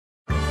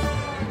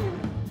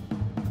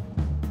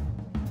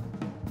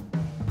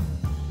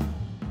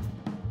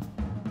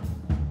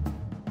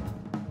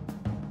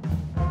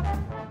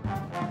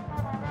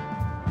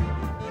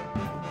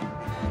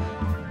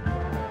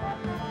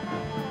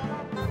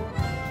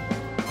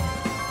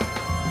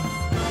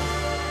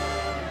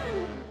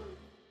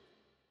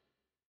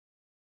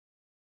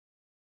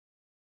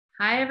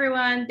Hi,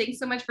 everyone. Thanks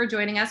so much for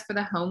joining us for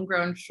the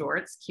Homegrown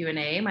Shorts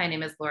Q&A. My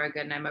name is Laura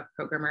Good, and I'm a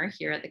programmer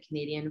here at the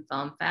Canadian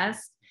Film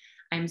Fest.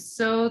 I'm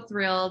so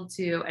thrilled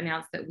to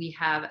announce that we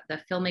have the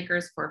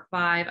filmmakers for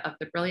 5 of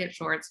the brilliant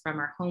shorts from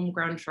our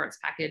Homegrown Shorts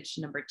package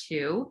number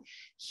 2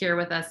 here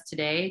with us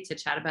today to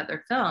chat about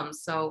their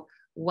films. So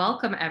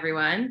welcome,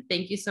 everyone.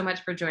 Thank you so much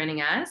for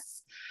joining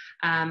us.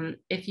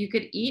 If you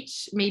could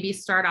each maybe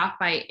start off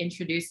by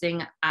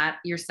introducing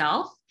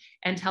yourself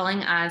and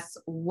telling us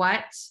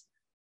what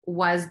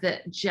was the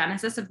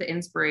genesis of the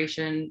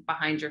inspiration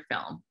behind your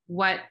film.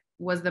 What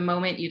was the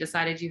moment you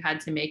decided you had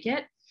to make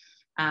it?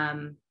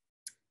 And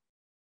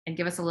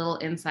give us a little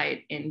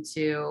insight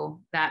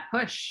into that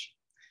push.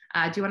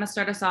 Do you want to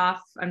start us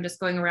off? I'm just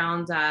going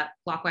around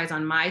clockwise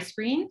on my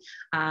screen.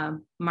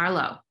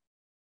 Marilou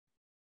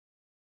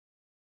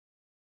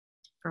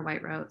for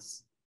White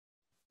Rose.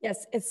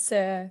 Yes, it's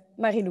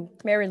Marilou.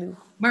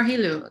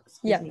 Marilou,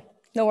 excuse me.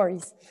 No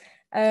worries.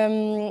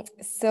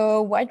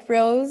 So White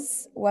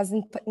Rose was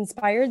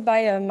inspired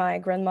by my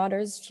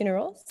grandmother's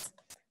funerals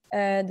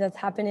that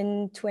happened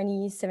in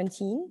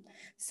 2017.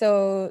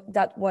 So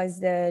that was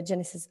the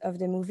genesis of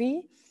the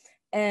movie.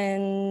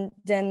 And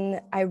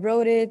then I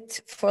wrote it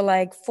for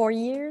like 4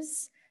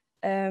 years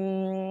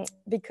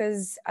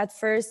because at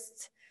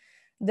first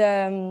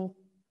it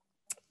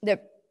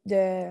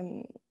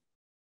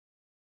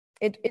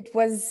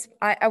was,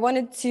 I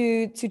wanted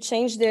to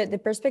change the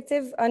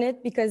perspective on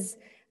it because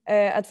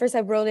at first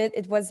I wrote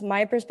it was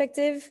my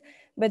perspective,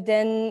 but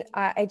then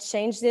I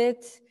changed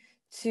it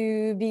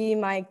to be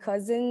my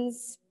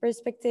cousin's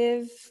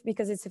perspective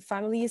because it's a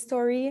family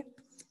story.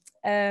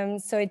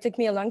 So it took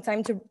me a long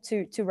time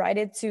to write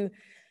it,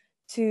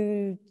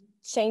 to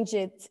change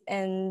it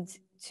and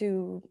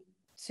to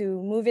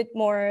move it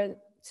more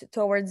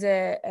towards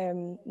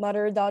a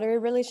mother-daughter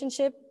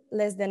relationship,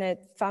 less than a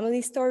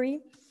family story.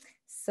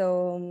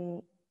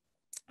 So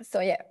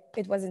yeah,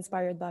 it was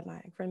inspired by my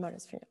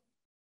grandmother's funeral.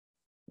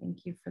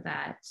 Thank you for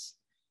that.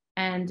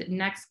 And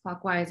next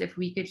clockwise, if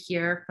we could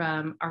hear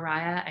from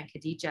Araya and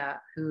Khadijah,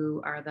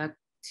 who are the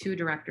 2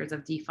 directors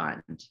of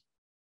Defund.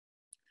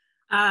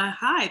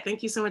 Hi,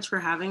 thank you so much for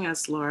having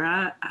us,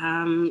 Laura.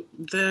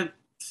 The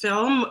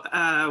film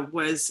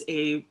was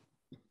a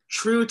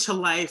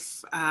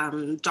true-to-life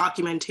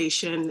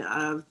documentation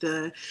of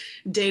the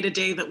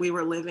day-to-day that we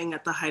were living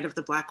at the height of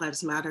the Black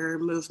Lives Matter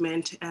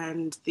movement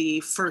and the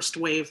first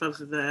wave of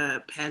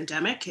the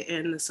pandemic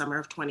in the summer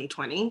of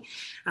 2020.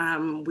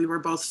 We were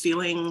both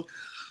feeling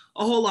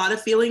a whole lot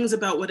of feelings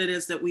about what it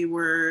is that we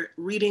were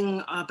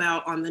reading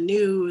about on the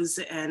news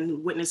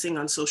and witnessing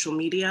on social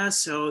media.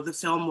 So the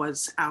film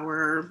was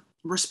our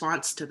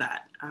response to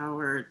that,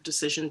 our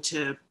decision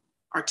to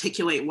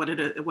articulate what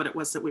it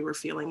was that we were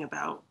feeling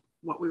about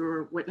what we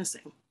were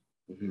witnessing.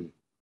 Mm-hmm.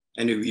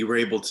 And you were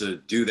able to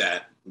do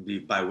that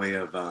by way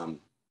of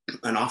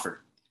an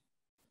offer.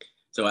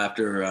 So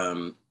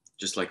after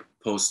just like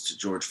post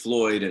George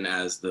Floyd and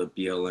as the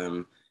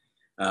BLM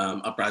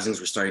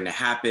uprisings were starting to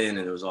happen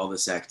and there was all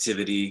this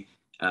activity,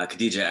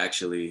 Khadijah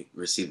actually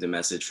received a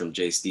message from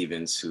Jay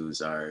Stevens,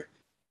 who's our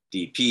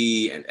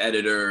DP and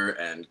editor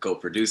and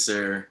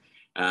co-producer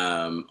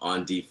on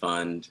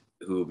Defund,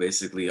 who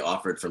basically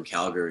offered from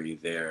Calgary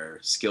their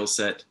skill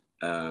set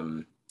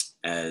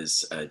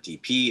as a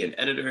DP and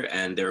editor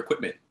and their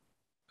equipment,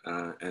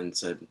 and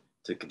said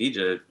to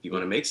Khadijah, if you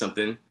want to make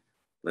something,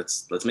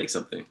 let's make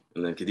something.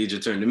 And then Khadijah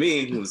turned to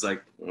me and was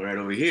like, right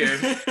over here,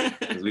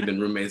 because we've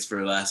been roommates for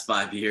the last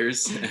 5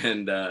 years.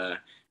 And I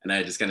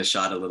just kind of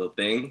shot a little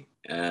thing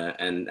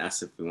and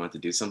asked if we wanted to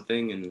do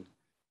something, and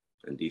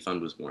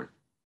Defund was born.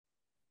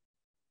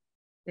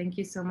 Thank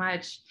you so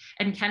much.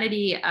 And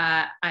Kennedy,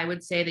 I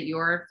would say that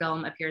your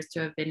film appears to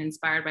have been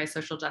inspired by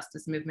social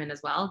justice movement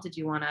as well. Did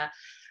you want to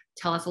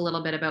tell us a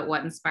little bit about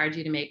what inspired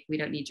you to make We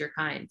Don't Need Your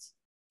Kind?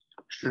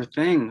 Sure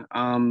thing.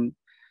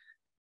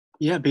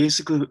 Yeah,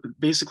 basically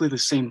the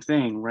same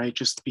thing, right?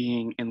 Just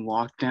being in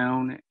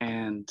lockdown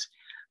and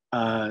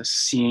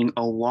seeing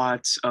a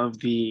lot of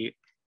the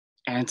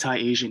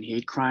anti-Asian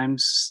hate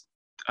crimes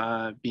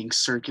being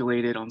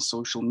circulated on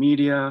social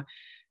media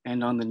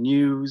and on the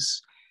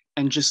news,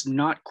 and just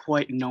not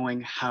quite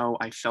knowing how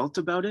I felt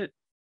about it,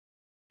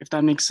 if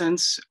that makes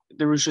sense.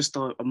 There was just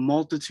a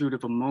multitude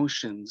of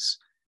emotions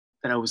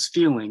that I was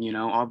feeling, you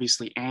know,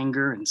 obviously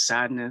anger and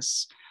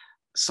sadness,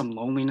 some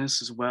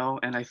loneliness as well.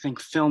 And I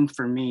think film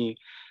for me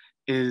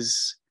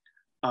is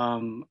a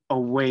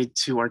way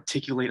to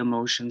articulate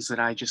emotions that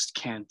I just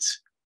can't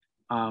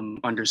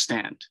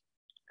understand.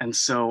 And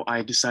so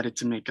I decided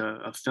to make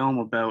a film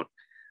about,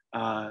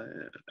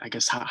 I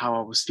guess, how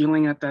I was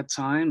feeling at that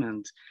time.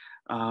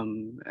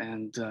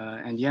 And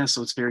yeah,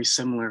 so it's very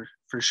similar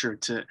for sure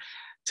to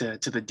the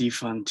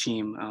Defund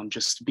team,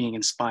 just being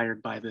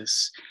inspired by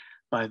this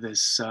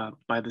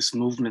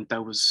movement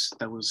that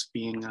was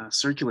being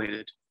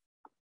circulated.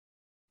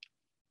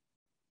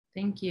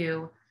 Thank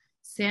you.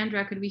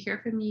 Sandra, could we hear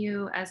from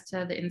you as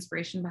to the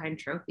inspiration behind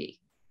Trophy?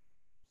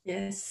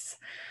 Yes.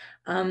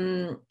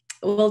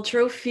 Well,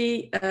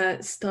 Trophy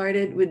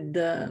started with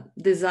the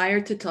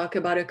desire to talk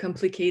about a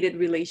complicated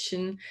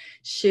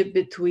relationship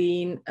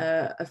between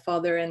a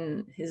father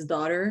and his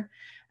daughter.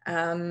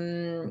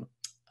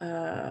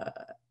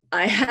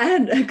 I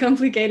had a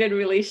complicated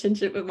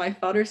relationship with my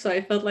father, so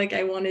I felt like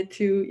I wanted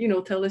to, you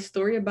know, tell a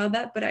story about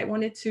that, but I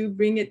wanted to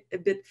bring it a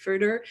bit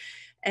further.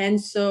 And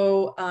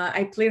so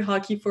I played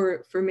hockey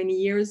for many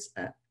years.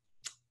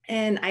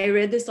 And I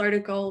read this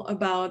article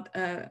about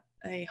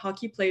a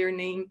hockey player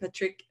named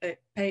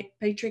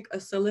Patrick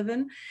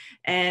O'Sullivan,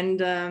 and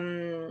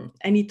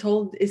he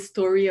told his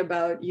story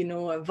about, you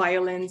know,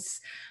 violence,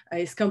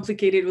 his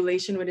complicated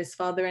relation with his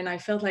father, and I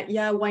felt like,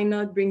 yeah, why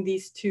not bring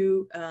these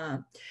two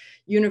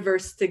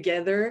universe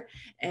together?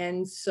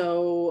 And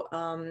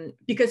so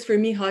because for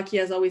me, hockey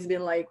has always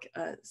been like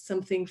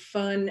something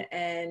fun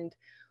and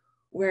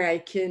where I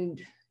can,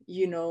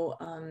 you know,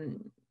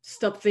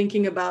 stop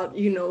thinking about,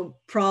 you know,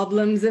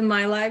 problems in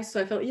my life.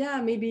 So I felt, yeah,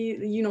 maybe,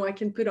 you know, I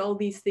can put all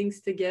these things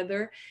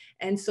together.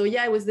 And so,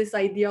 yeah, it was this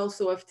idea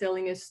also of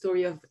telling a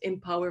story of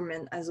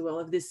empowerment as well,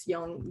 of this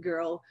young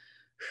girl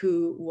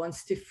who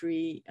wants to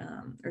free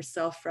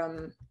herself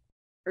from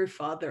her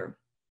father.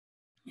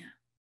 Yeah.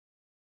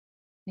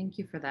 Thank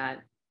you for that.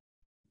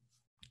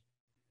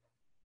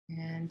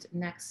 And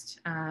next,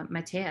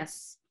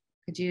 Mattias,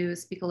 could you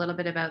speak a little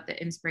bit about the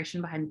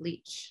inspiration behind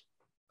Bleach?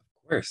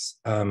 Of course.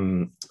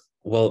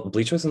 Well,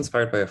 Bleach was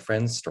inspired by a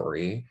friend's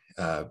story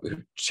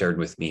who shared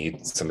with me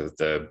some of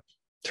the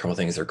terrible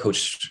things their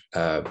coach,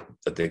 that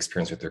they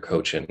experienced with their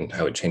coach and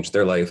how it changed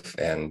their life.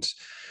 And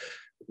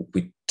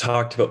we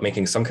talked about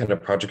making some kind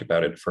of project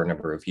about it for a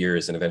number of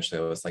years. And eventually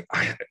I was like,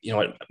 you know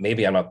what,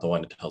 maybe I'm not the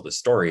one to tell this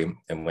story.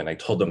 And when I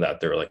told them that,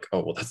 they were like,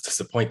 oh, well, that's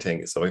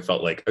disappointing. So I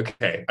felt like,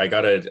 okay, I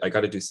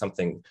gotta do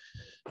something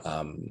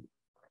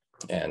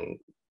and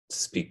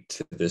speak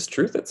to this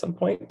truth at some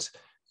point.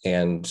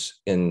 And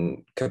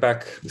in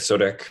Quebec, the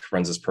SODEC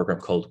runs this program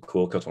called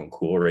Cool Coton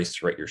Cool, Race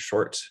to Write Your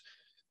Short,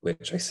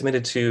 which I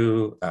submitted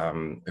to.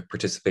 I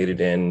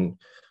participated in.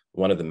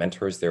 One of the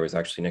mentors there was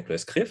actually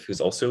Nicolas Criff, who's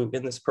also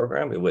in this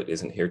program, who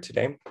isn't here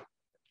today.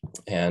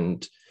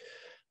 And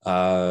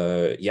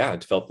yeah, I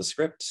developed the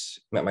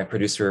script, met my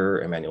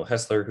producer, Emmanuel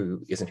Hessler,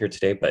 who isn't here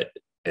today, but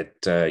it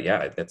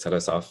set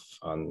us off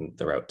on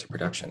the route to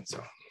production.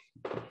 So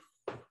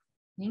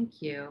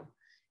thank you.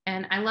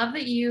 And I love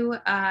that you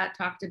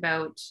talked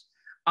about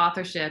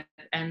authorship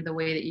and the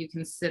way that you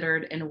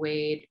considered and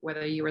weighed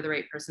whether you were the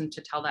right person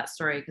to tell that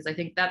story, because I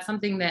think that's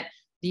something that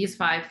these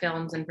 5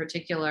 films in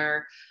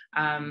particular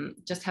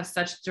just have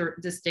such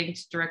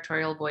distinct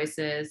directorial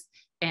voices.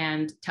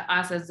 And to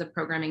us as a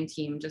programming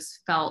team, just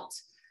felt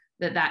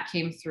that that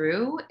came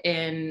through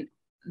in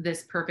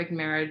this perfect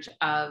marriage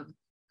of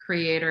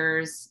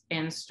creators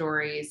and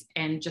stories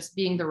and just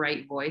being the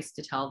right voice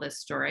to tell this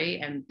story.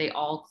 And they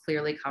all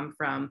clearly come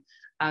from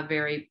a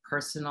very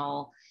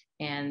personal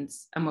and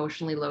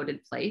emotionally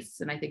loaded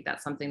place. And I think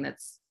that's something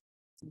that's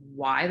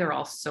why they're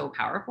all so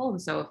powerful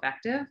and so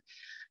effective.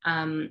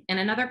 And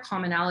another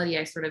commonality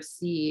I sort of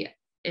see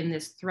in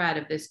this thread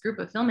of this group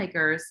of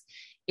filmmakers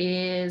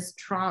is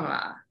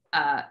trauma.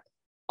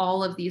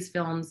 All of these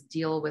films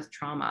deal with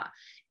trauma.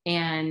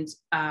 And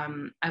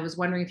I was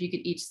wondering if you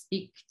could each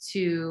speak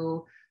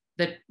to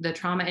the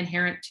trauma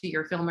inherent to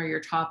your film or your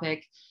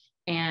topic,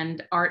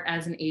 and art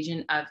as an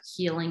agent of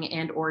healing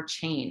and or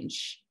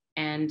change,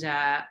 and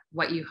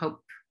what you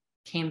hope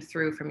came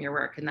through from your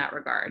work in that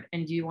regard.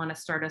 And do you want to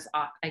start us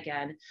off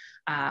again,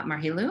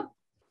 Marilou?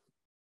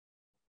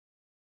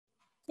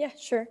 Yeah,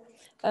 sure.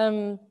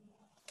 Well,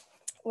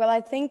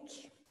 I think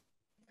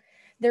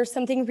there's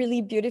something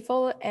really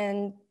beautiful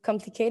and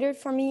complicated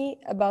for me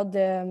about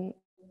the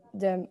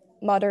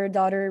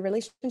mother-daughter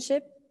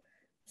relationship.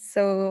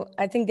 So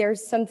I think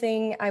there's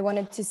something I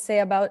wanted to say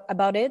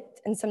about it,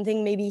 and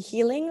something maybe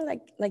healing,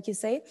 like you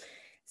say.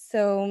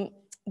 So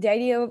the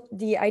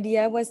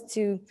idea was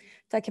to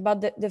talk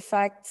about the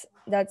fact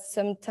that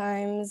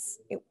sometimes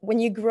when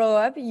you grow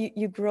up,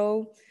 you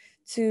grow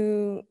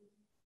to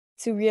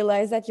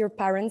realize that your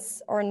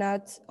parents are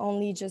not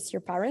only just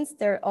your parents,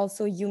 they're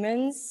also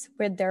humans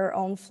with their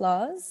own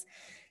flaws.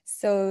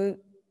 So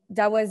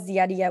that was the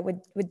idea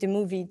with the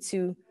movie,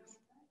 to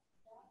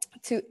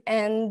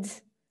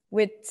end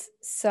with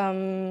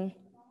some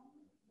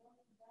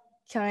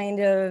kind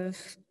of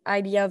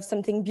idea of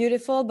something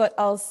beautiful, but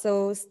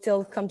also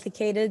still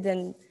complicated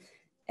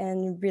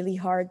and really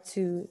hard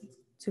to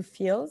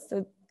feel.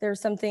 So there's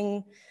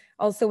something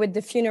also with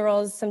the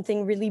funerals,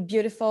 something really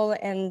beautiful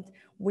and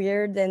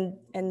weird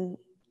and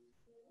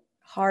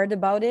hard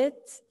about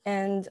it.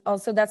 And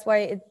also that's why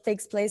it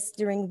takes place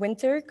during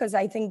winter, because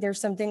I think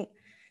there's something,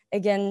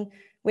 again,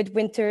 with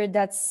winter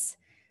that's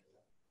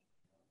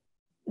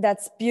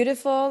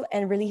beautiful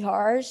and really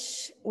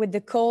harsh, with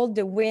the cold,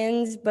 the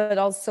wind, but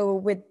also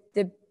with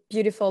the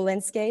beautiful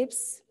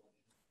landscapes.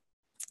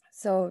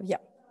 So yeah.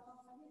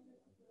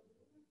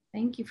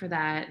 Thank you for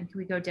that. And can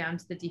we go down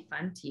to the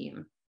Defund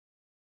team?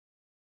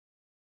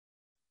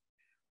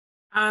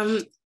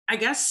 I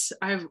guess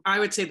I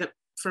would say that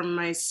for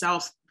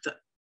myself,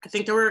 I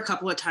think there were a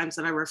couple of times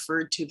that I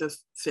referred to the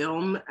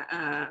film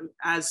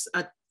as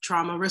a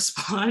trauma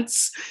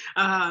response.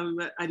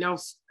 I know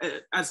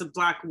as a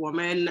Black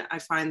woman, I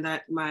find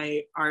that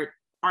my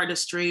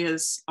artistry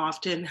is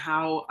often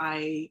how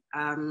I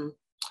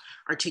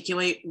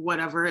articulate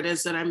whatever it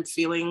is that I'm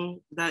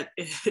feeling. That,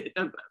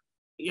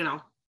 you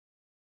know,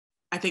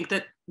 I think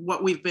that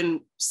what we've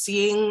been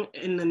seeing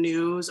in the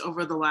news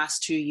over the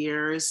last 2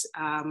 years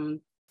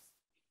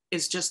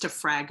is just a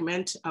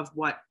fragment of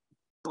what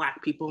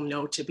Black people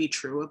know to be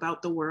true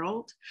about the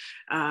world.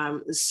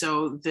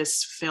 So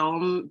this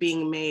film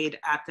being made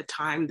at the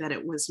time that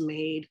it was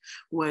made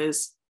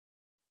was,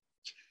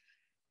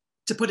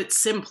 to put it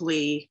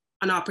simply,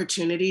 an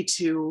opportunity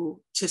to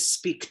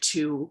speak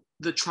to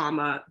the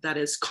trauma that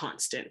is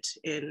constant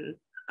in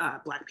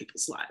Black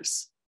people's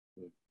lives.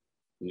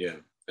 Yeah,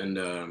 and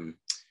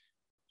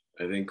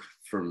I think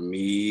for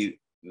me,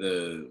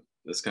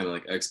 this kind of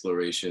like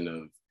exploration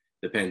of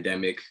the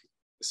pandemic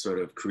sort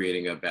of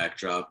creating a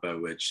backdrop by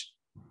which,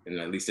 and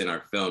at least in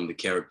our film, the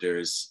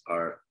characters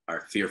are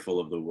fearful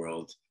of the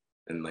world,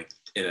 and like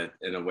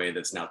in a way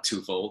that's now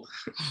twofold.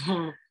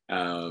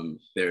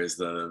 There's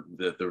the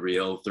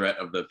real threat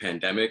of the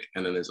pandemic,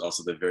 and then there's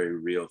also the very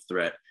real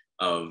threat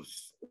of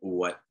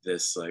what the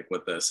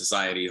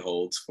society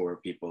holds for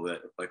people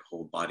that like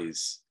hold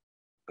bodies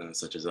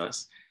such as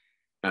us.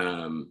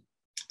 And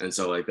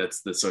so like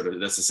that's the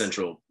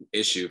central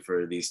issue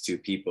for these two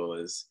people,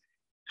 is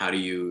how do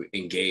you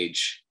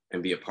engage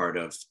and be a part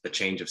of a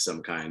change of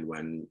some kind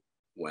when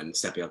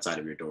stepping outside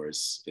of your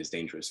doors is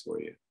dangerous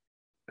for you.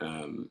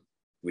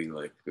 We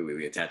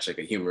attach like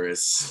a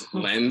humorous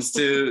lens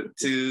to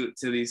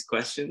these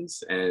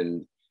questions,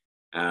 and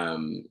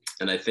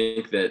I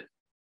think that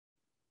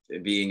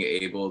being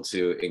able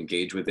to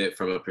engage with it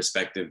from a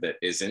perspective that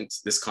isn't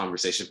this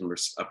conversation, from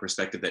a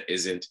perspective that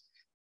isn't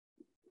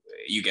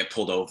you get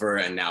pulled over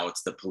and now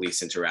it's the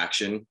police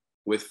interaction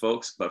with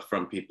folks, but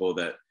from people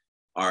that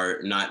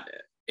are not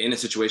in a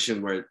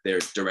situation where they're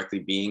directly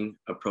being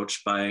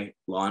approached by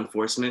law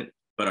enforcement,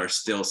 but are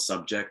still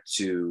subject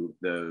to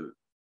the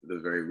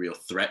very real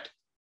threat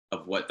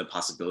of what the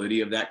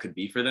possibility of that could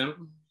be for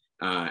them,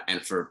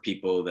 and for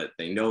people that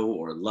they know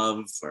or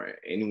love or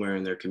anywhere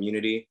in their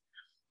community,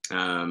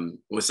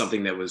 was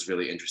something that was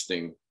really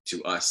interesting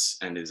to us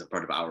and is a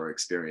part of our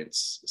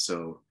experience.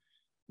 So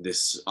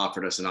this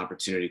offered us an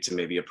opportunity to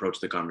maybe approach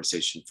the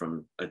conversation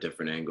from a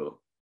different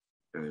angle.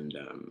 And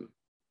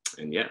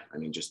yeah, I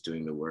mean, just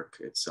doing the work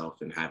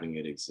itself and having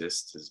it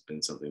exist has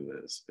been something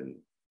that's been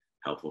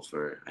helpful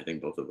for, I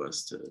think, both of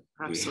us to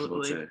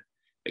Absolutely. be able to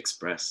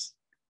express.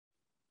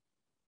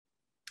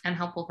 And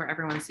helpful for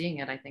everyone seeing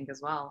it, I think,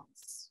 as well.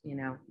 You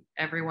know,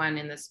 everyone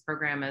in this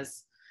program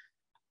is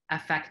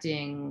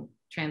affecting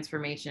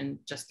transformation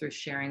just through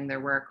sharing their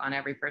work on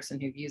every person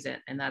who views it.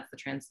 And that's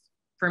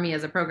for me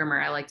as a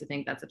programmer, I like to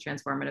think that's a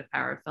transformative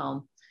power of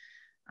film.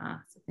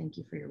 So thank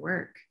you for your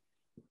work.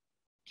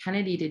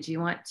 Kennedy, did you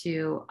want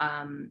to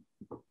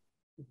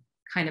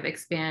kind of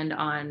expand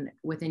on,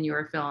 within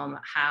your film,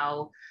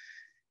 how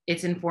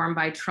it's informed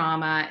by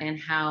trauma and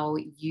how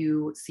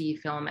you see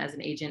film as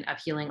an agent of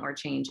healing or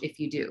change, if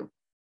you do?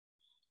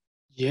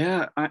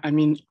 Yeah, I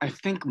mean, I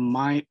think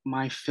my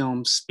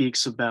film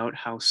speaks about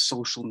how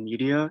social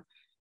media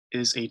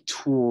is a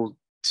tool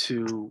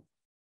to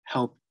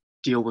help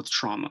deal with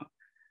trauma.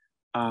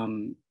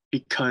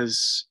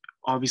 Because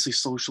obviously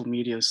social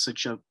media is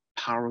such a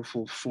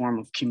powerful form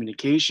of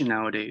communication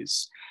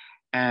nowadays.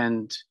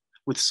 And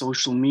with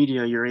social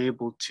media, you're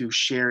able to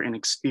share an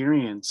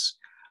experience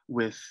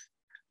with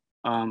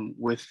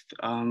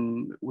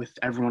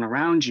everyone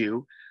around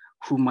you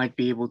who might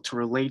be able to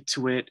relate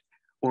to it,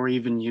 or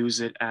even use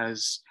it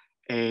as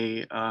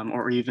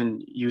or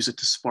even use it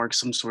to spark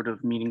some sort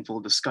of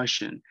meaningful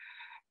discussion.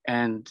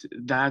 And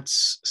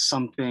that's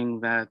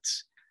something that,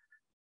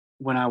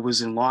 when I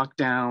was in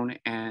lockdown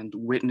and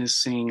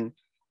witnessing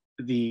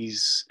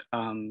these,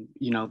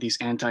 these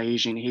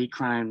anti-Asian hate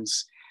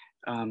crimes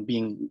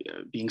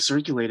being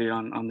circulated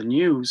on the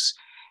news,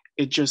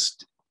 it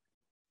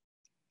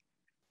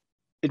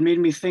made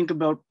me think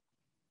about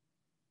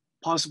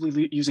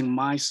possibly using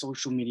my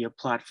social media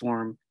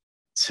platform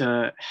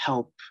to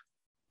help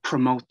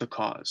promote the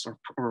cause,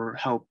 or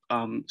help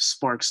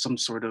spark some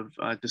sort of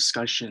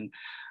discussion,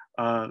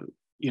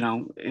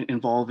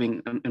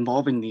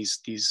 involving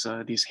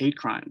these hate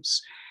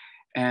crimes.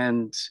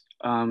 And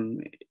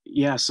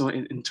so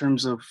in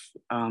terms of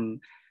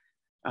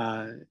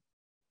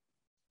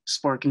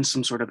sparking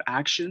some sort of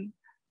action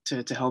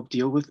to help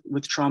deal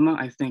with trauma,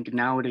 I think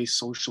nowadays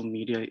social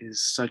media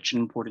is such an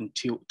important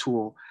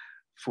tool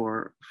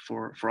for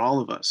all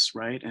of us,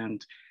 right?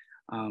 And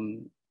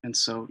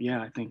so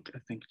yeah, I think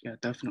yeah,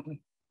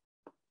 definitely.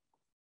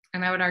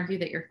 And I would argue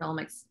that your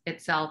film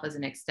itself is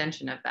an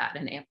extension of that,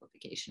 an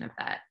amplification of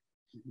that.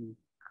 Mm-hmm.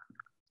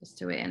 Just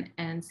to it.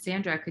 And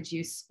Sandra, could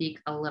you speak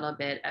a little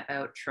bit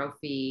about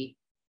Trophy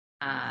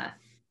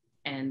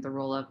and the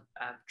role of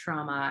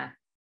trauma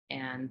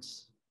and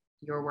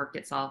your work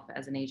itself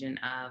as an agent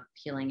of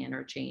healing and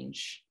or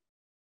change?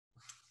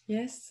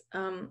 Yes.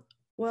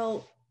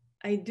 Well,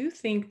 I do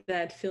think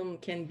that film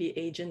can be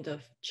agent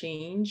of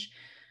change.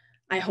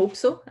 I hope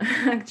so,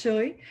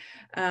 actually.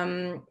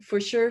 For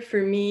sure,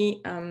 for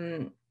me,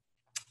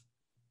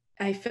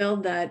 I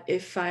felt that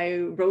if I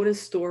wrote a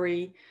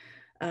story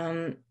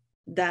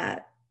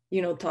that,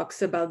 you know,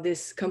 talks about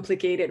this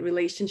complicated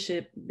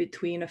relationship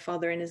between a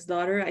father and his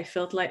daughter, I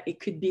felt like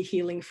it could be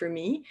healing for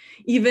me,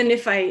 even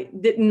if I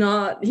did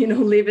not, you know,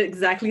 live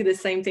exactly the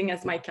same thing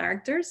as my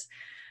characters.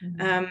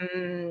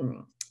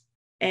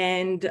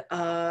 And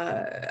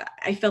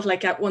I felt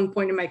like at one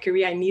point in my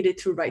career, I needed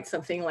to write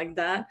something like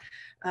that.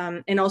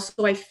 And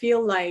also I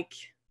feel like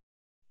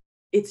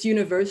it's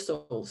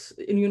universal.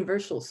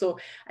 So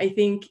I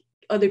think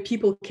other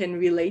people can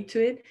relate to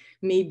it,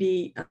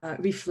 maybe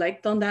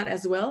reflect on that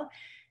as well.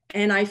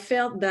 And I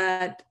felt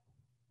that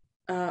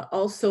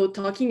also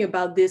talking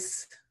about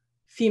this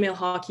female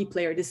hockey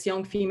player, this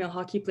young female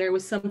hockey player,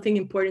 was something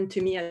important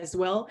to me as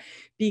well,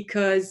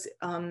 because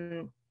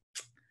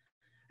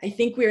I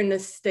think we're in a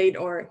state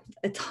or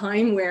a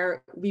time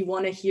where we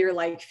want to hear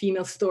like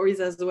female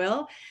stories as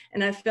well.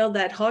 And I felt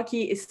that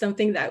hockey is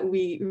something that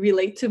we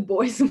relate to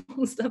boys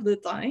most of the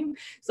time.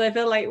 So I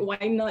felt like,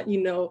 why not,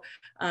 you know,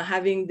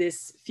 having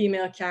this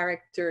female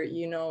character,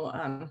 you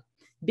know,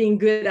 being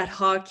good at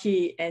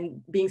hockey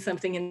and being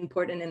something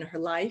important in her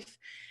life.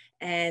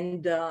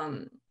 And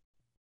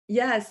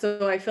yeah,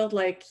 so I felt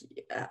like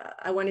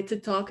I wanted to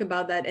talk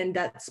about that, and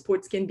that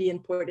sports can be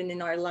important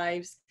in our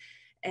lives,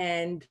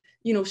 and,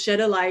 you know, shed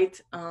a light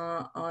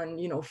on,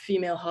 you know,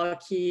 female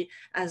hockey,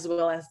 as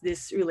well as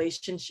this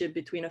relationship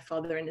between a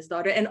father and his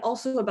daughter, and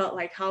also about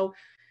like how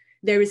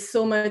there is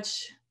so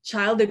much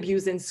child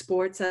abuse in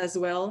sports as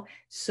well.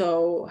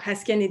 So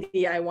as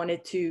Kennedy, I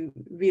wanted to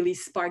really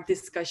spark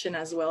discussion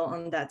as well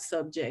on that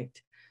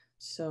subject.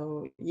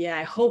 So yeah,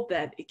 I hope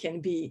that it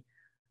can be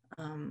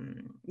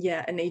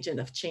yeah, an agent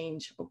of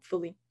change,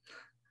 hopefully.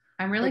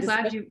 I'm really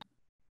glad you,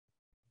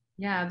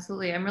 yeah,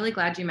 absolutely. I'm really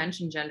glad you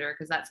mentioned gender,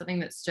 because that's something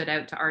that stood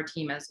out to our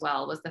team as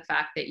well, was the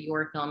fact that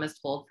your film is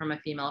told from a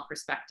female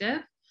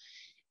perspective.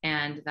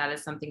 And that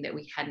is something that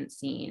we hadn't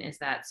seen, is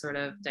that sort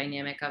of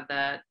dynamic of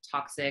the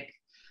toxic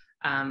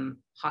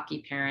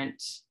hockey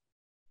parent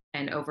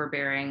and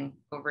overbearing,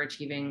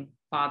 overachieving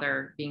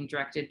father being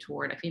directed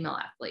toward a female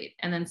athlete.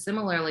 And then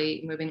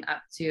similarly, moving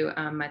up to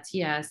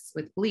Mattias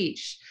with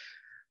Bleach,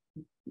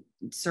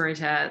 sorry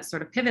to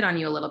sort of pivot on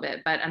you a little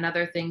bit, but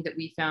another thing that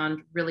we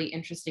found really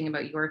interesting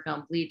about your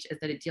film Bleach is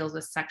that it deals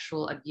with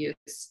sexual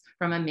abuse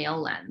from a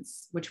male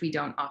lens, which we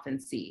don't often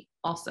see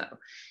also.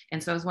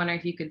 And so I was wondering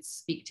if you could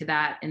speak to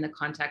that in the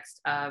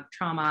context of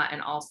trauma,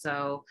 and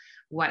also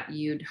what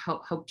you'd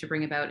hope to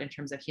bring about in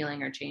terms of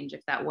healing or change,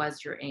 if that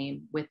was your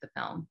aim with the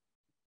film.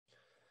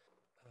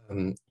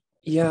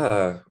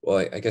 Yeah,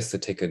 well, I guess to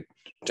take a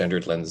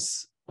gendered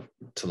lens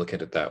to look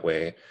at it that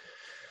way,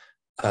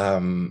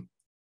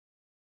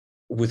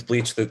 with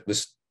Bleach,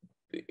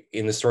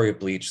 in the story of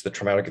Bleach, the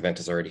traumatic event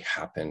has already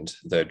happened.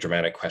 The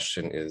dramatic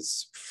question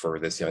is, for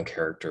this young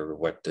character,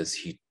 what does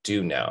he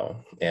do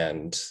now?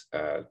 And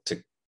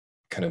to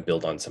kind of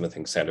build on some of the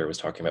things Sandra was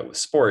talking about with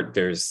sport,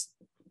 there's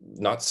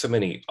not so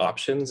many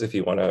options if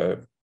you want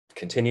to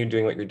continue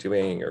doing what you're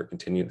doing or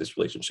continue this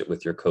relationship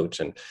with your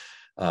coach. And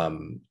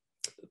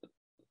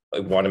I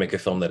want to make a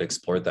film that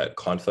explored that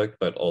conflict,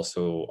 but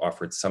also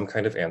offered some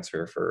kind of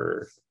answer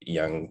for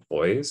young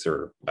boys,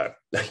 or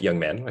young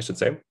men, I should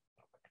say.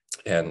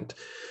 And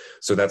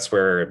so that's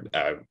where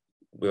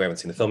we haven't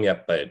seen the film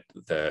yet, but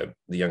the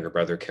younger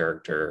brother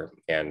character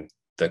and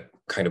the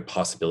kind of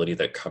possibility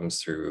that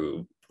comes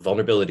through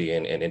vulnerability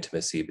and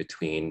intimacy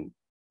between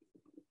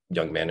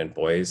young men and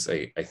boys,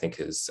 I think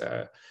is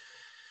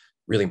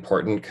really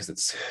important, because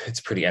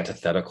it's pretty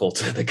antithetical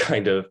to the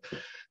kind of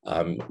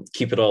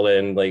keep it all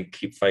in, like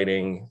keep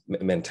fighting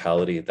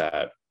mentality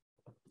that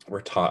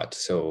we're taught.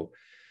 So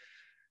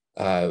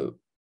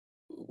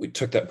we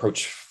took that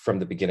approach from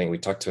the beginning. We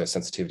talked to a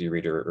sensitivity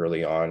reader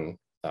early on.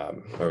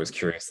 I was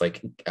curious,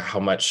 like, how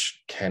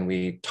much can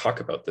we talk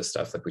about this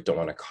stuff? Like, we don't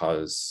want to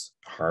cause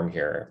harm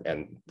here.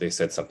 And they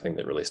said something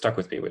that really stuck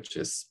with me, which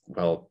is,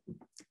 well,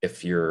 if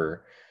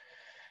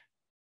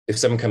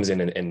someone comes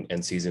in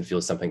and sees and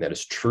feels something that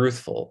is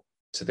truthful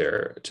to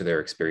their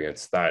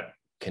experience, that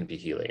can be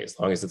healing, as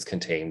long as it's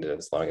contained and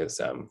as long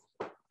as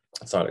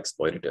it's not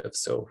exploitative.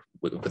 So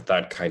with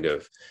that kind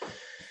of,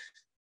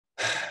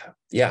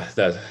 yeah,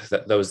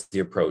 that was the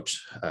approach,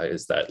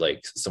 is that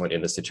like someone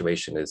in the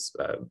situation is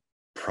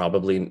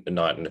probably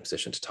not in a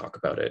position to talk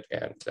about it,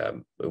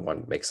 and we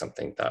want to make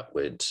something that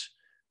would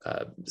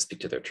speak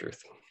to their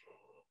truth.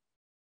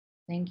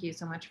 Thank you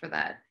so much for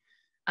that.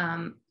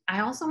 I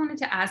also wanted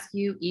to ask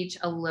you each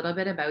a little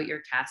bit about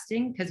your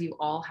casting, because you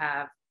all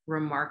have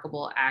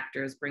remarkable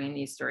actors bringing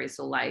these stories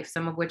to life,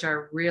 some of which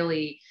are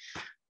really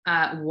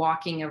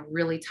walking a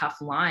really tough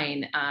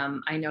line.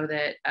 I know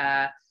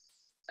that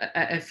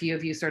a few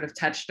of you sort of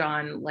touched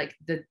on like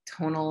the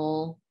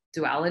tonal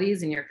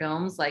dualities in your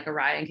films. Like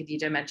Araya and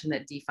Khadijah mentioned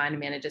that Defund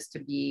manages to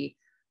be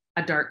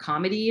a dark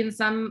comedy in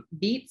some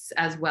beats,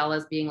 as well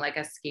as being like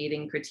a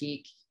scathing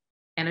critique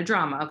and a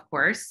drama, of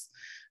course.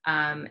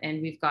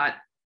 And we've got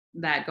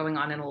that going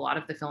on in a lot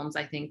of the films,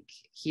 I think,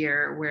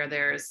 here, where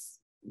there's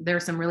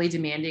some really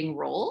demanding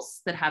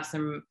roles that have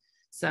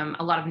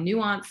a lot of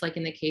nuance, like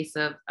in the case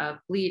of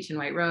Bleach and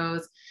White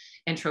Rose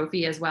and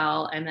Trophy as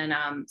well. And then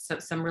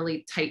some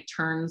really tight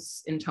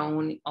turns in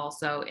tone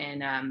also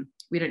in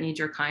We Don't Need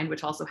Your Kind,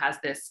 which also has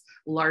this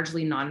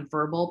largely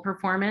nonverbal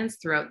performance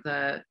throughout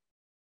the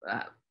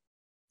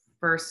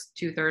first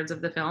 2/3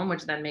 of the film,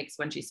 which then makes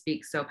when she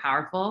speaks so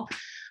powerful.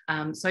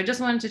 So I just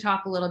wanted to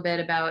talk a little bit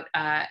about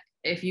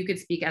if you could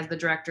speak as the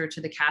director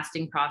to the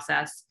casting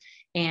process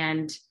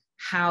and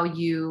how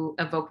you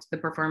evoked the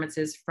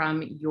performances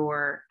from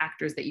your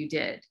actors that you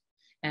did.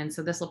 And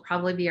so this will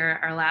probably be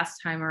our last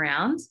time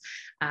around.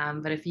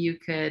 But if you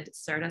could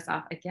start us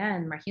off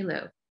again,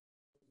 Marilou.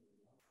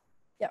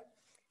 Yeah.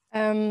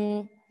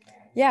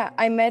 Yeah,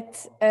 I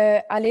met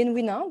Aline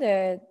Winan,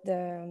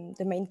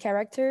 the main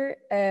character,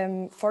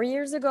 4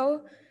 years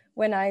ago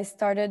when I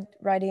started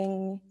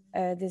writing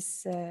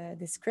this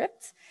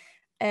script.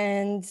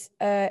 And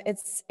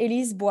it's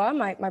Elise Bois,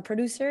 my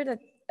producer,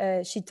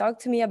 that she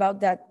talked to me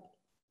about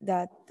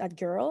that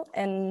girl.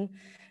 And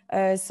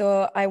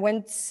so I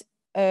went,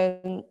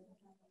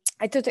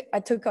 I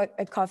took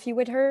a coffee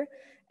with her,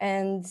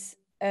 and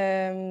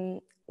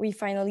we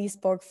finally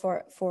spoke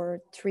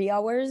for 3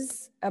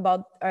 hours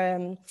about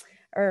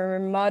her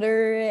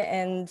mother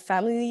and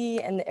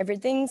family and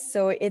everything.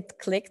 So it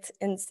clicked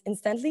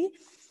instantly,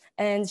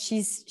 and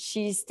she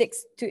stick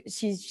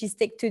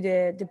to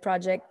the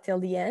project till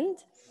the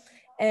end.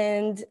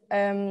 And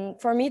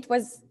for me,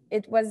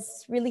 it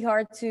was really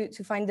hard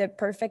to find the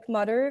perfect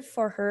mother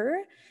for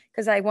her,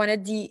 because I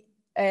wanted the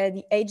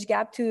age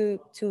gap to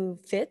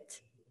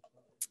fit.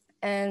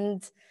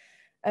 And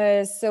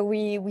so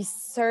we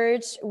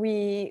searched.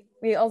 We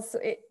also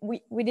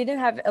we didn't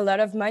have a lot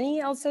of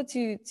money also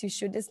to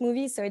shoot this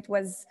movie, so it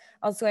was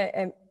also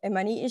a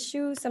money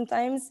issue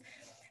sometimes.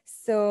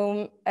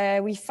 So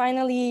we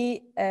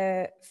finally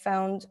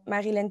found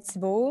Marilyn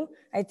Thibault,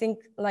 I think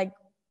like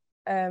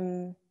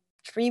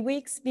 3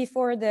 weeks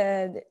before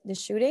the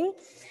shooting,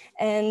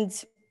 and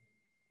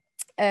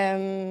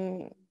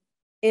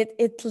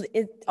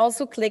it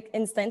also clicked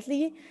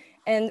instantly.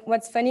 And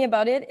what's funny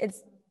about it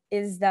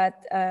is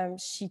that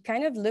she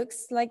kind of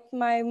looks like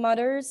my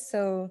mother.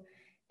 So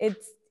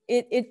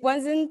it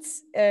wasn't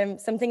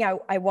something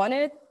I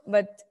wanted,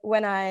 but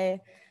when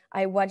I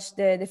watched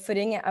the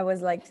footing, I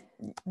was like,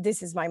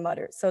 this is my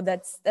mother. So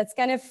that's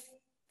kind of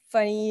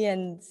funny,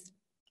 and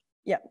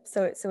yeah,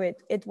 so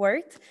it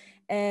worked.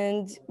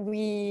 And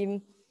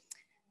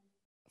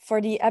for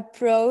the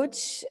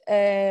approach,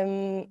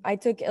 I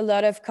took a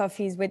lot of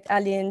coffees with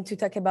Aline to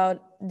talk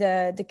about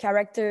the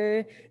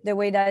character, the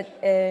way that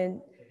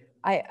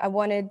I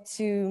wanted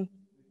to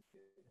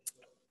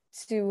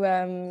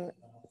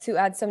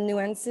add some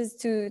nuances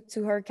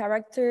to her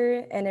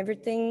character and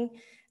everything,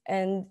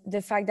 and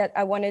the fact that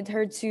I wanted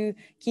her to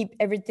keep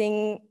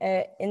everything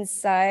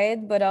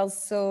inside, but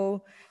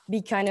also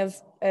be kind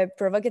of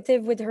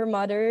provocative with her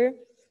mother.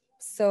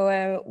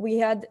 So we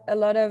had a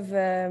lot of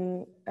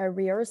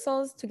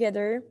rehearsals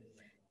together,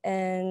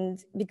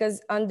 and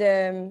because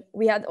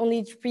we had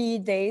only 3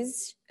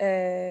 days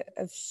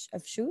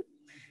of shoot,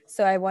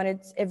 so I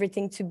wanted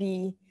everything to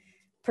be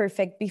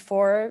perfect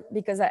before,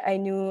 because I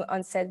knew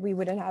on set we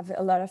wouldn't have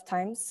a lot of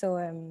time.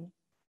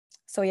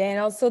 So yeah, and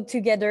also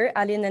together,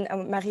 Aline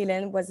and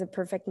Marilyn was a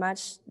perfect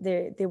match.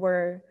 They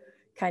were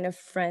kind of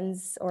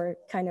friends, or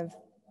kind of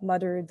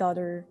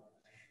mother-daughter.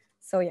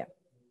 So yeah,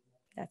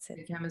 that's it.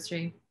 Good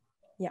chemistry.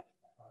 Yeah.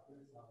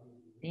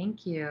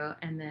 Thank you.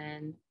 And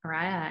then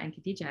Araya and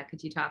Khadijah,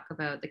 could you talk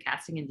about the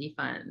casting in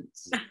Defund?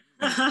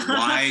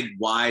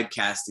 wide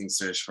casting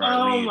search for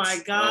our Oh leads. my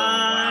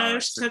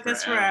gosh, Took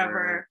us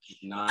forever.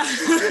 Not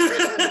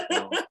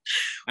forever.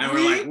 And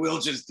we're like, we'll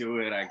just do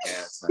it, I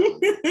guess.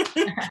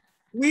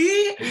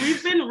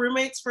 We've been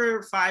roommates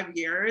for 5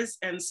 years,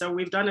 and so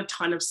we've done a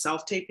ton of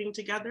self-taping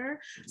together.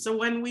 So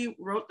when we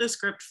wrote the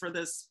script for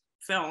this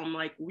film,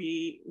 like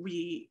we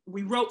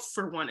wrote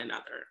for one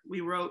another.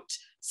 We wrote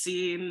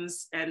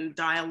scenes and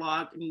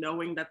dialogue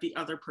knowing that the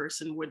other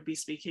person would be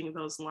speaking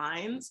those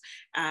lines,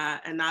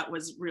 and that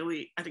was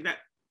really, I think that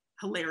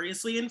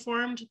hilariously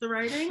informed the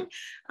writing.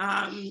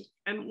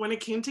 And when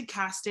it came to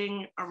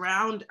casting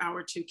around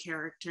our 2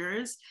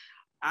 characters,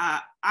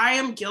 I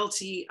am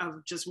guilty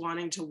of just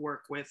wanting to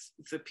work with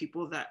the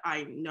people that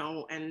I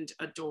know and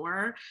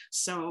adore.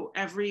 So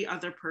every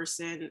other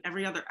person,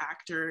 every other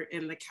actor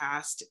in the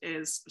cast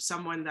is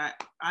someone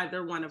that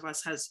either one of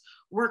us has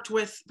worked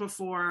with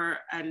before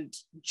and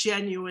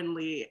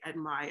genuinely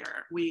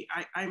admire.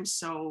 I'm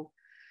so...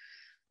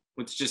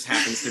 Which just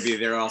happens to be,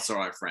 they're also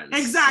our friends.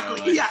 Exactly,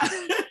 so, like,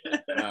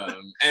 yeah.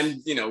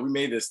 And, you know, we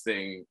made this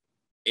thing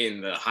in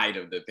the height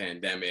of the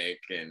pandemic,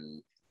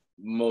 and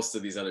most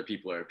of these other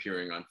people are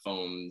appearing on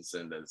phones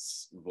and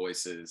as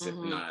voices,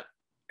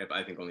 if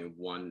I think only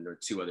 1 or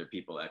 2 other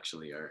people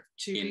actually are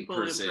 2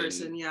 people in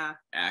person, yeah,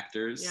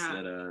 actors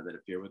yeah. that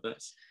appear with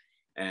us.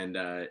 And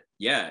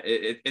yeah,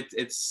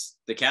 it's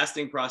the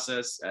casting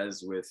process,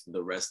 as with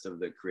the rest of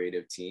the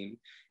creative team,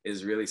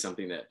 is really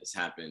something that has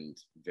happened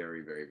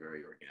very, very,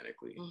 very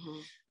organically.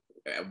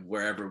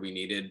 Wherever we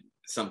needed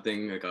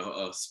something like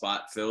a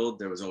spot filled,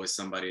 there was always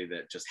somebody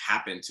that just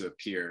happened to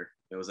appear.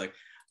 It was like,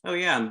 oh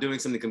yeah, I'm doing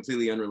something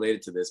completely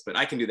unrelated to this, but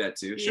I can do that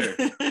too. Sure,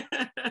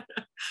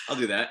 I'll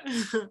do that.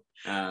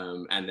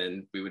 And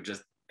then we would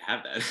just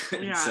have that.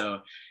 Yeah.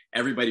 So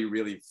everybody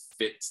really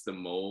fits the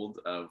mold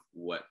of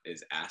what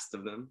is asked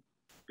of them,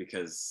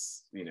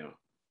 because you know,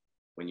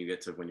 when you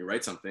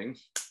write something,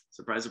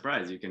 surprise,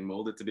 surprise, you can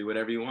mold it to be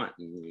whatever you want.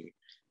 And we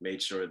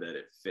made sure that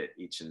it fit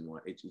each and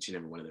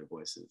every one of their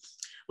voices.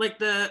 Like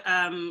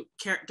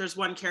there's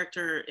one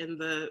character in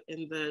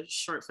the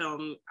short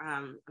film.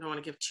 I don't want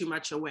to give too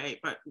much away,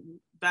 but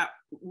that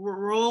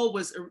role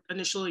was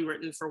initially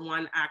written for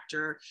one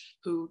actor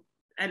who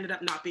ended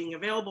up not being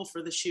available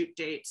for the shoot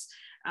dates.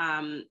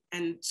 And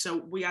so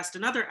we asked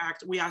another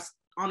actor. We asked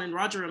Anand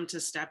Rajaram to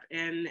step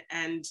in,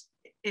 and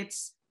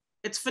it's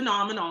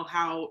phenomenal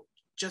how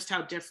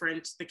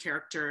different the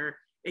character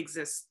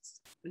exists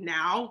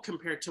now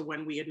compared to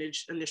when we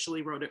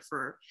initially wrote it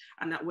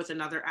with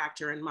another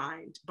actor in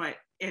mind. But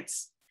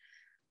it's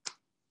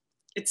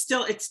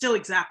still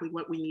exactly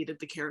what we needed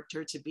the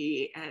character to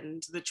be,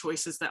 and the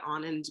choices that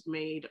Anand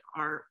made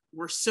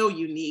were so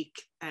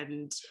unique,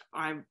 and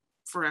I'm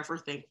forever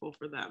thankful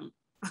for them.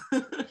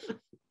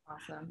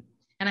 Awesome.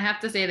 And I have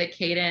to say the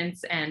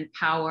cadence and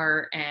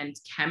power and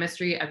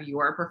chemistry of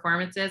your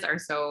performances are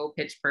so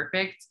pitch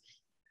perfect.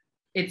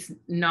 It's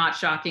not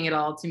shocking at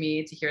all to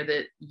me to hear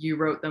that you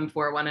wrote them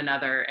for one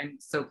another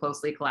and so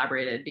closely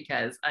collaborated,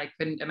 because I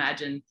couldn't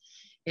imagine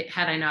it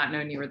had I not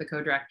known you were the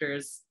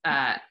co-directors,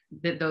 that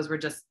those were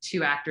just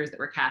two actors that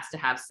were cast to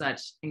have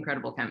such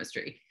incredible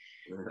chemistry.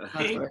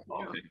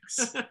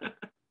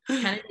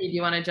 Kennedy, do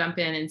you want to jump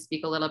in and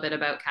speak a little bit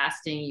about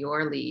casting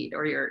your lead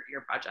or your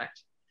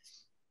project?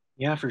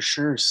 Yeah, for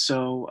sure.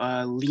 So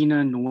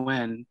Lena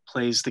Nguyen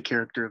plays the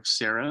character of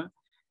Sarah,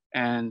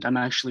 and I'm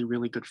actually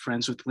really good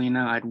friends with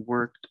Lena. I'd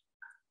worked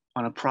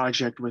on a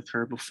project with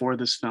her before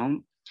this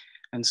film,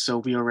 and so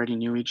we already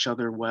knew each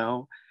other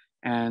well,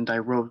 and I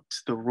wrote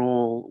the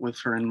role with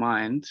her in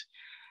mind.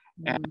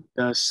 And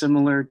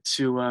similar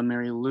to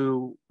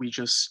Marilou, we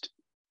just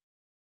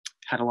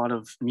had a lot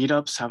of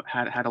meetups,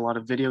 had a lot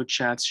of video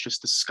chats,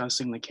 just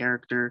discussing the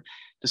character,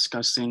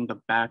 discussing the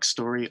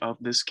backstory of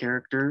this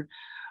character,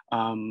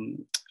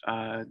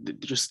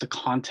 just the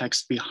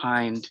context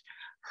behind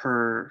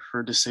her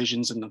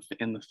decisions in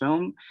the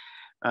film,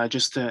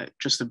 just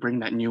to bring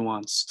that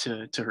nuance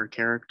to her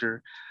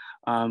character.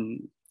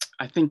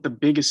 I think the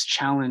biggest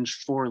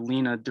challenge for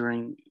Lena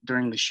during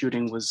the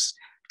shooting was,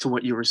 to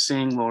what you were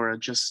saying, Laura,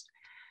 just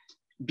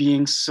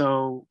being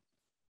so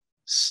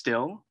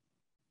still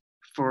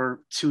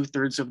for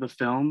 2/3 of the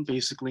film,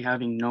 basically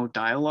having no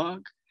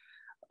dialogue,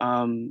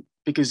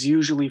 because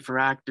usually for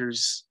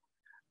actors,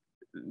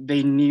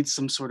 they need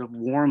some sort of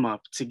warm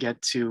up to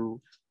get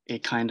to a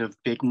kind of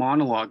big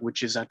monologue,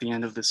 which is at the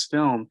end of this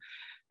film.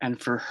 And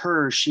for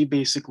her, she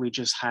basically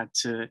just had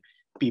to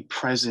be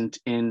present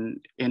in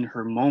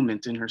her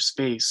moment, in her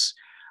space,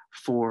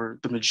 for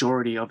the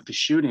majority of the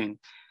shooting.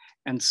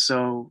 And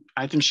so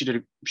I think she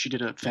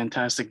did a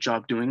fantastic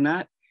job doing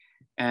that.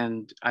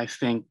 And I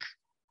think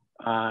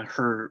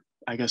her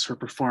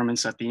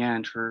performance at the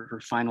end, her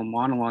final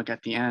monologue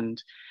at the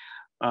end,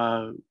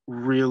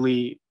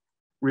 really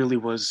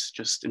was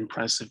just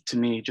impressive to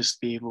me.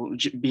 Just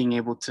being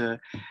able to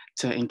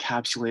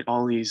encapsulate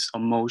all these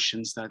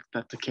emotions that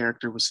the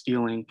character was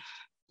feeling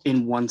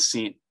in one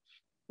scene,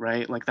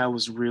 right? Like that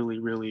was really,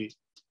 really,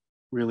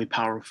 really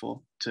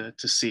powerful to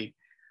see.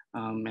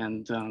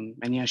 And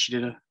yeah, she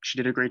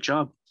did a great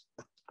job.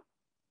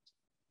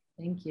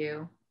 Thank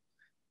you.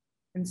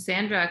 And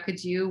Sandra,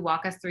 could you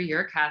walk us through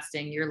your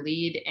casting? Your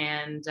lead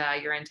and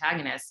your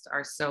antagonist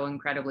are so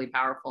incredibly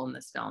powerful in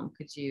this film.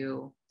 Could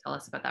you tell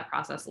us about that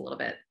process a little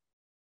bit?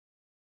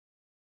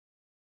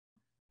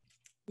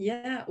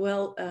 Yeah,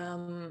 well,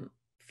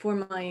 for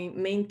my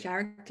main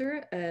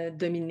character,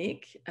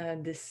 Dominique,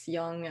 this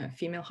young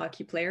female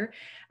hockey player,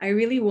 I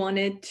really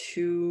wanted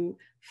to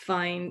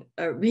find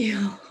a real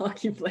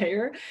hockey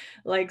player,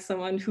 like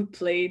someone who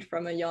played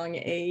from a young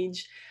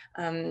age,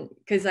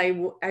 because I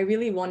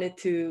really wanted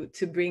to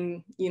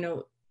bring,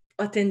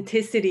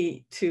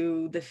 authenticity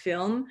to the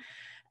film.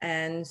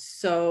 And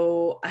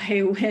so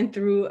I went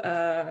through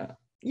a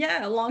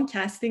long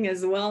casting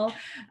as well.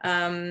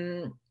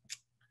 I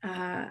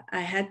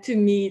had to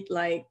meet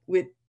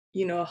with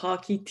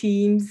hockey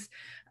teams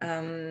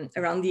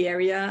around the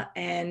area,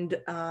 and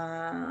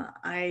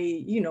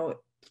I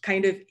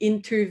kind of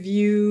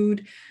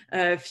interviewed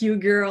a few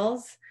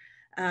girls,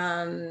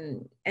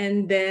 and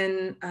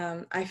then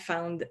I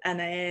found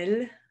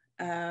Anaëlle,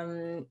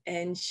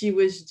 and she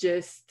was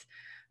just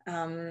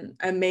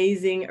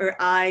amazing. Her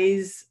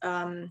eyes,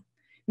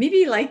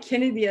 maybe like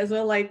Kennedy as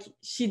well, like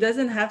she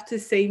doesn't have to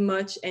say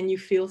much and you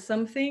feel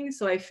something.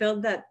 So I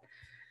felt that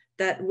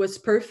that was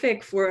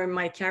perfect for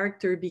my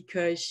character,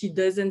 because she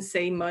doesn't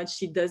say much,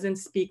 she doesn't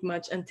speak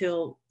much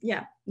until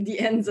the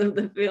ends of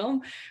the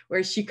film,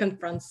 where she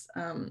confronts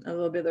a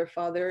little bit her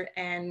father.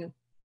 And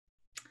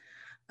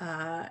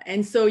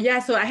so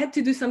I had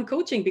to do some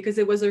coaching, because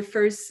it was her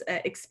first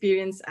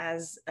experience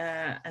as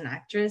an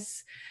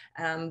actress,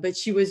 but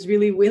she was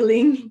really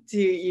willing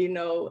to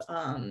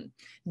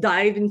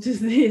dive into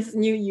this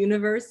new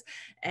universe.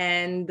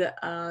 And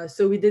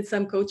so we did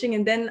some coaching,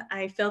 and then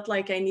I felt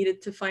like I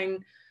needed to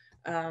find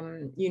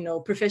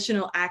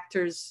professional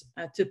actors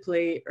to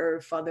play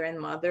her father and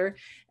mother.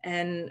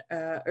 And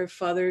her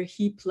father,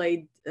 he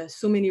played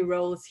so many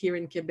roles here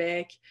in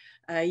Quebec.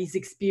 He's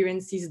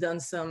experienced, he's done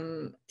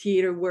some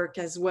theater work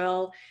as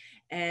well.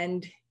 And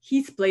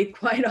he's played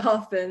quite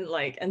often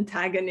like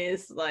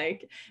antagonists,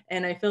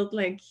 and I felt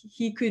like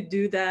he could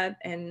do that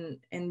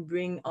and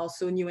bring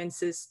also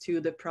nuances to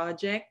the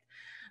project.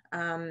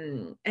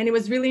 And it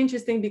was really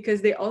interesting,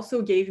 because they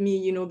also gave me,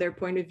 their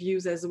point of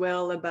views as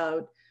well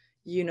about,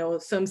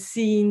 some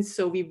scenes.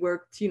 So we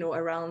worked,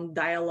 around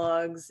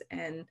dialogues,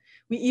 and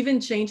I even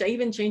changed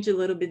a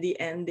little bit the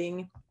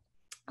ending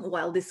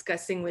while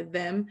discussing with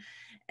them.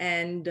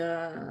 And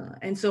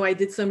so I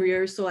did some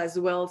rehearsal as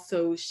well.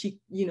 So she,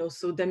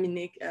 so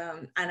Dominique,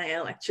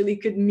 Anaël actually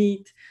could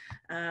meet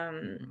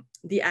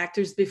the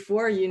actors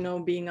before,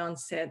 being on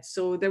set.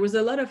 So there was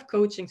a lot of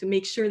coaching to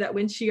make sure that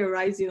when she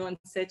arrives, on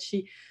set,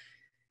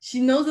 she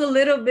knows a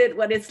little bit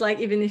what it's like,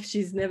 even if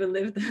she's never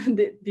lived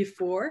it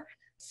before.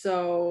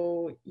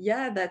 So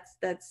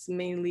that's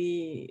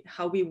mainly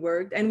how we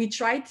worked. And we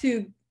tried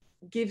to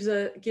give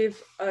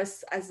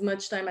us as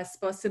much time as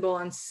possible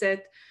on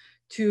set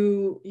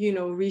to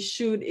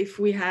reshoot if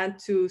we had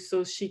to,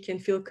 so she can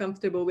feel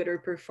comfortable with her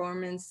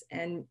performance,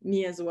 and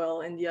me as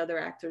well, and the other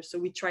actors. So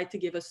we tried to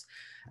give us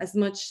as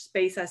much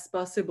space as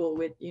possible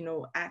with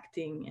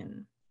acting.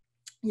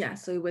 And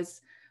so it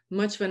was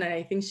much fun, and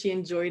I think she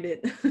enjoyed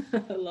it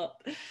a lot.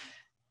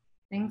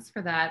 Thanks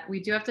for that. We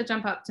do have to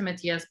jump up to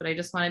Mattias, but I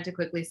just wanted to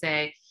quickly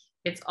say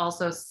it's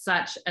also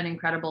such an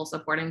incredible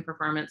supporting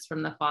performance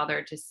from the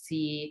father, to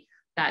see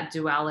that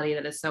duality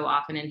that is so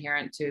often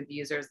inherent to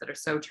abusers, that are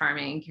so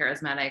charming and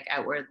charismatic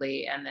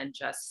outwardly, and then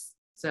just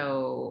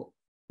so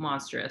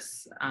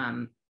monstrous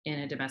in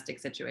a domestic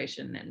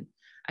situation. And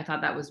I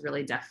thought that was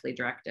really deftly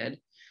directed.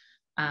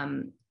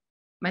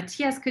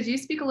 Mattias, could you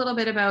speak a little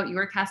bit about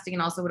your casting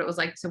and also what it was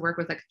like to work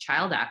with a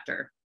child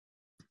actor?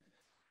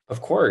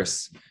 Of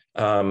course.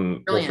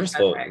 Well, first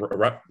of all,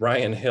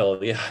 Ryan Hill,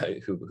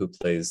 who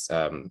plays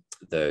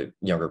the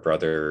younger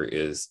brother,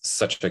 is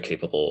such a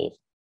capable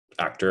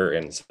actor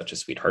and such a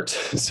sweetheart.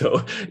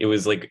 So it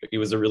was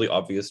a really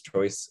obvious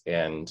choice,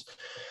 and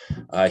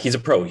he's a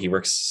pro. He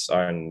works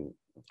on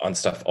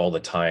stuff all the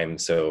time.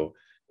 So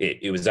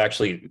it was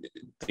actually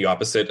the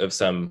opposite of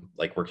some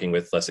working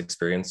with less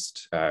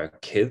experienced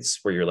kids,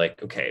 where you're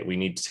like, okay, we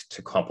need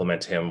to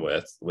complement him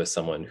with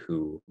someone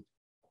who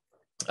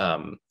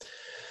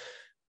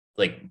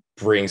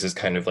brings this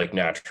kind of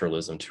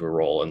naturalism to a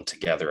role, and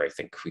together I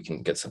think we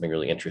can get something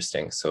really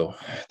interesting. So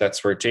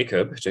that's where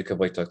Jacob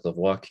White Duck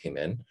Lavoie came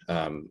in.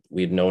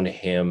 We'd known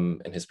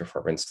him and his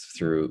performance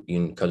through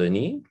Une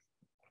Colonie,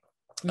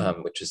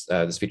 which is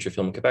this feature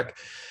film in Quebec,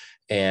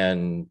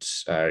 and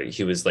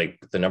he was the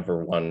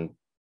 #1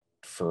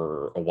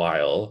 for a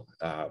while,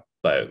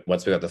 but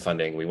once we got the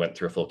funding, we went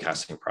through a full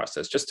casting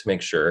process just to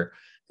make sure.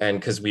 And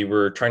because we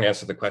were trying to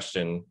answer the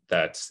question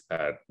that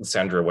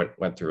Sandra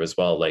went through as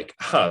well,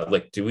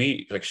 do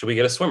we should we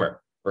get a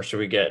swimmer, or should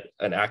we get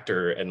an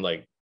actor and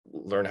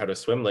learn how to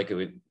swim?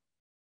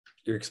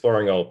 You're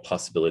exploring all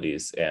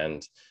possibilities,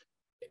 and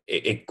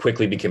it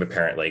quickly became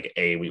apparent,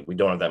 A, we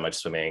don't have that much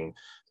swimming,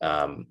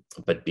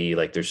 but B,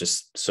 there's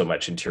just so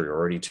much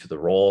interiority to the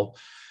role,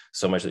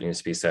 so much that needs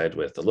to be said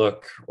with the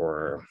look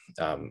or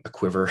a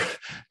quiver,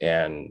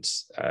 and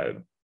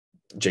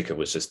Jacob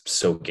was just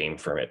so game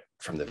for it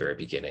from the very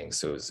beginning.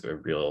 So it was a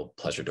real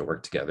pleasure to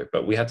work together.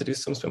 But we had to do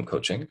some swim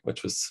coaching,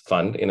 which was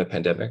fun in a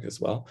pandemic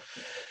as well.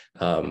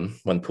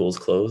 When pools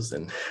closed,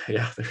 and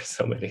there's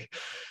so many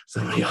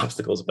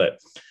obstacles. But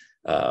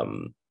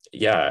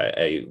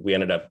we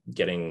ended up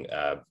getting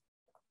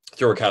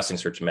through our casting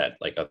search, met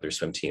other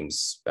swim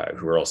teams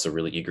who were also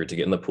really eager to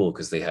get in the pool,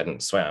 because they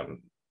hadn't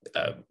swam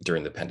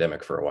during the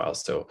pandemic for a while.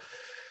 So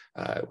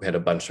we had a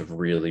bunch of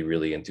really,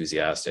 really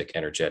enthusiastic,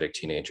 energetic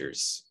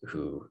teenagers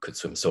who could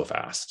swim so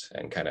fast,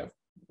 and kind of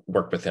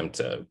worked with him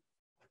to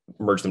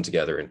merge them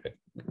together and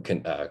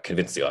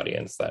convince the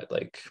audience that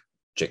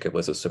Jacob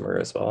was a swimmer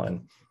as well.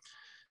 And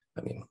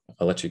I mean,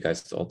 I'll let you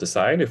guys all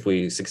decide if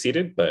we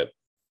succeeded, but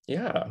it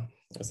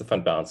was a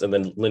fun balance. And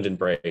then Lyndon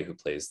Bray, who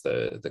plays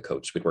the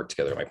coach, we'd worked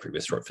together in my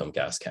previous short film,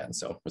 Gas Can.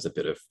 So there's a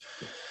bit of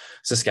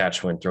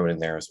Saskatchewan thrown in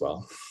there as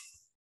well.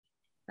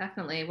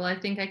 Definitely. Well, I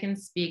think I can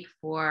speak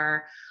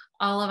for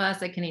all of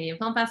us at Canadian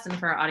Film Fest and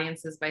for our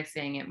audiences by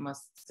saying it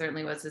most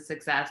certainly was a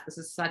success. This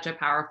is such a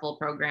powerful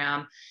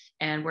program,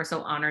 and we're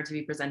so honored to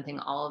be presenting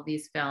all of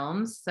these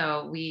films.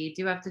 So we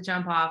do have to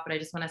jump off, but I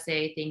just want to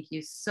say thank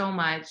you so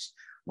much,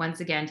 once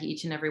again to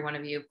each and every one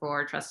of you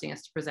for trusting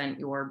us to present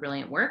your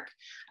brilliant work.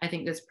 I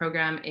think this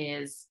program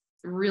is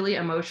really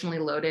emotionally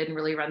loaded and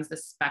really runs the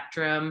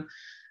spectrum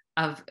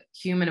of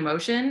human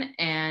emotion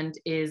and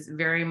is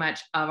very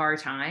much of our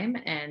time.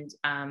 And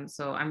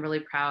so I'm really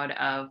proud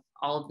of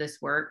all of this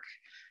work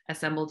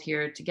assembled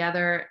here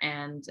together.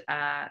 And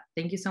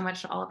thank you so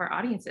much to all of our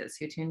audiences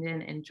who tuned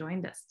in and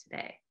joined us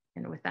today.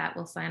 And with that,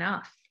 we'll sign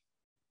off.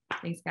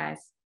 Thanks, guys.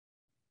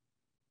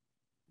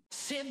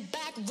 Sit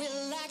back,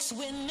 relax,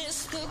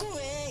 witness the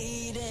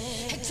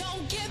greatest.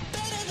 Don't get back.